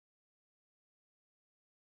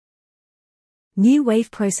New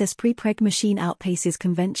wave process Prepreg machine Outpaces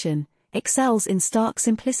convention, excels in stark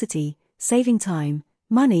simplicity, saving time,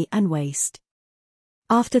 money and waste.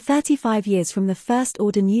 After 35 years from the first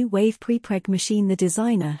order new wave Prepreg machine, the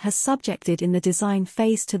designer has subjected in the design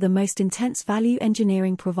phase to the most intense value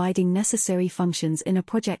engineering, providing necessary functions in a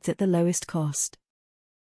project at the lowest cost.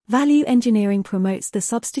 Value engineering promotes the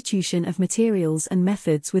substitution of materials and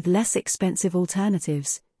methods with less expensive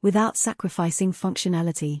alternatives, without sacrificing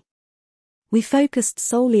functionality. We focused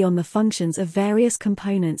solely on the functions of various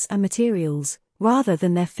components and materials, rather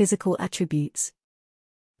than their physical attributes.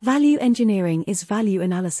 Value engineering is value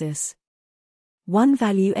analysis. 1.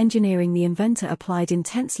 Value engineering. The inventor applied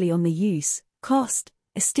intensely on the use, cost,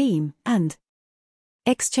 esteem, and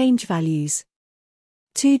exchange values.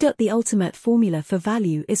 2. The ultimate formula for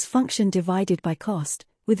value is function divided by cost,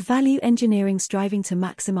 with value engineering striving to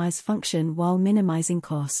maximize function while minimizing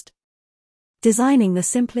cost. Designing the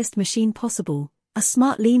simplest machine possible, a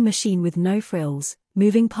smart lean machine with no frills,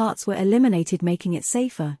 moving parts were eliminated, making it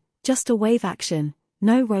safer, just a wave action,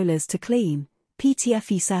 no rollers to clean,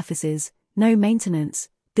 PTFE surfaces, no maintenance,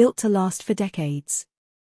 built to last for decades.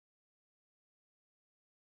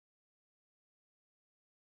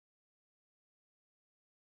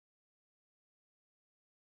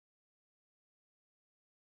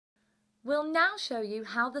 We'll now show you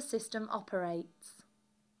how the system operates.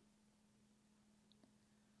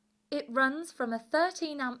 It runs from a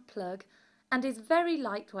 13 amp plug and is very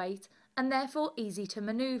lightweight and therefore easy to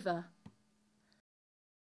manoeuvre.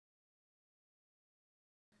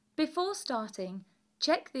 Before starting,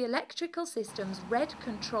 check the electrical system's red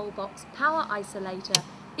control box power isolator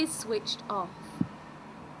is switched off.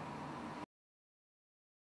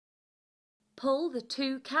 Pull the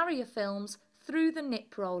 2 carrier films through the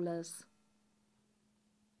nip rollers.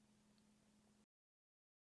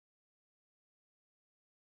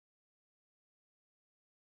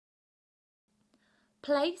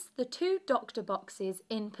 Place the 2 doctor boxes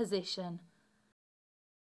in position.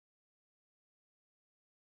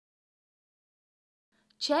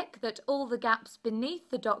 Check that all the gaps beneath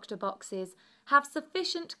the doctor boxes have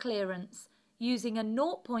sufficient clearance using a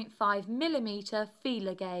 0.5 mm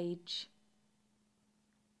feeler gauge.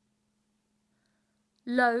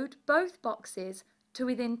 Load both boxes to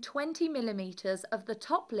within 20 mm of the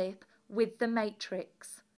top lip with the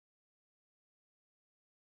matrix.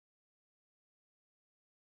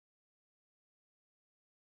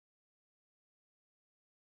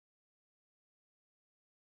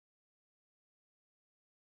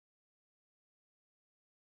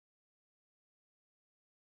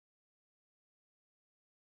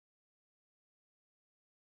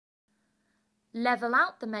 Level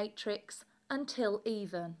out the matrix until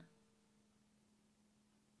even.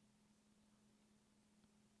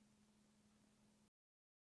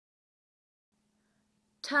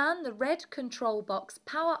 Turn the red control box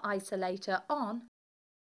power isolator on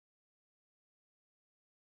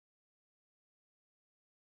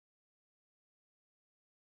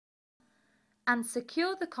and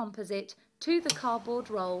secure the composite to the cardboard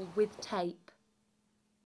roll with tape.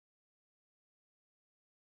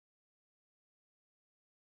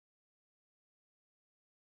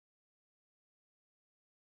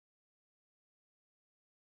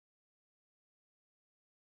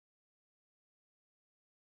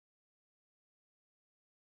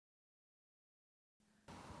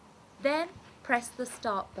 Then press the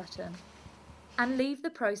start button and leave the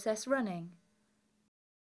process running.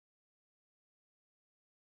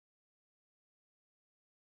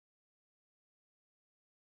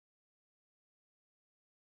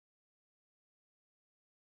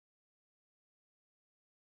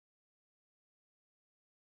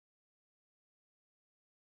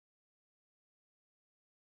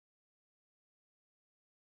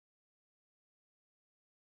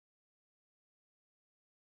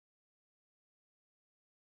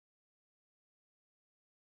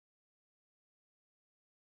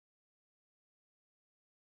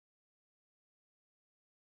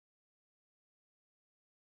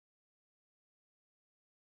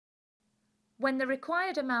 When the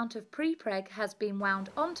required amount of prepreg has been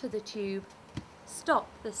wound onto the tube, stop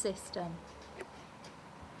the system.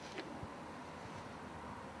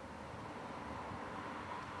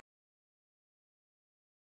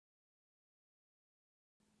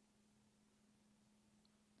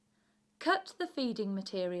 Cut the feeding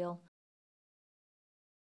material.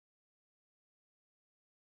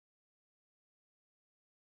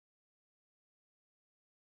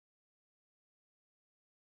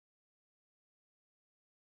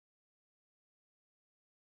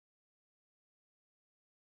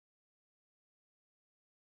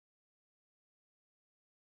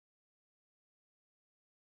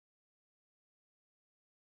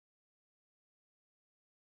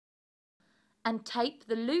 and tape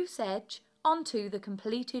the loose edge onto the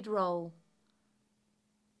completed roll.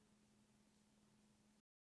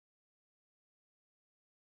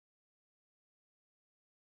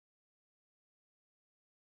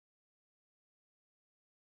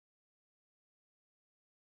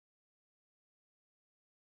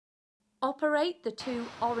 Operate the two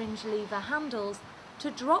orange lever handles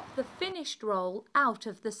to drop the finished roll out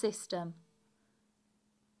of the system.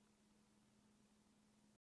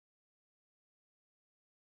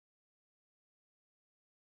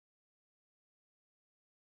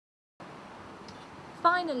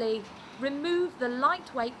 Finally, remove the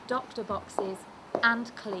lightweight doctor boxes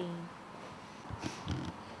and clean.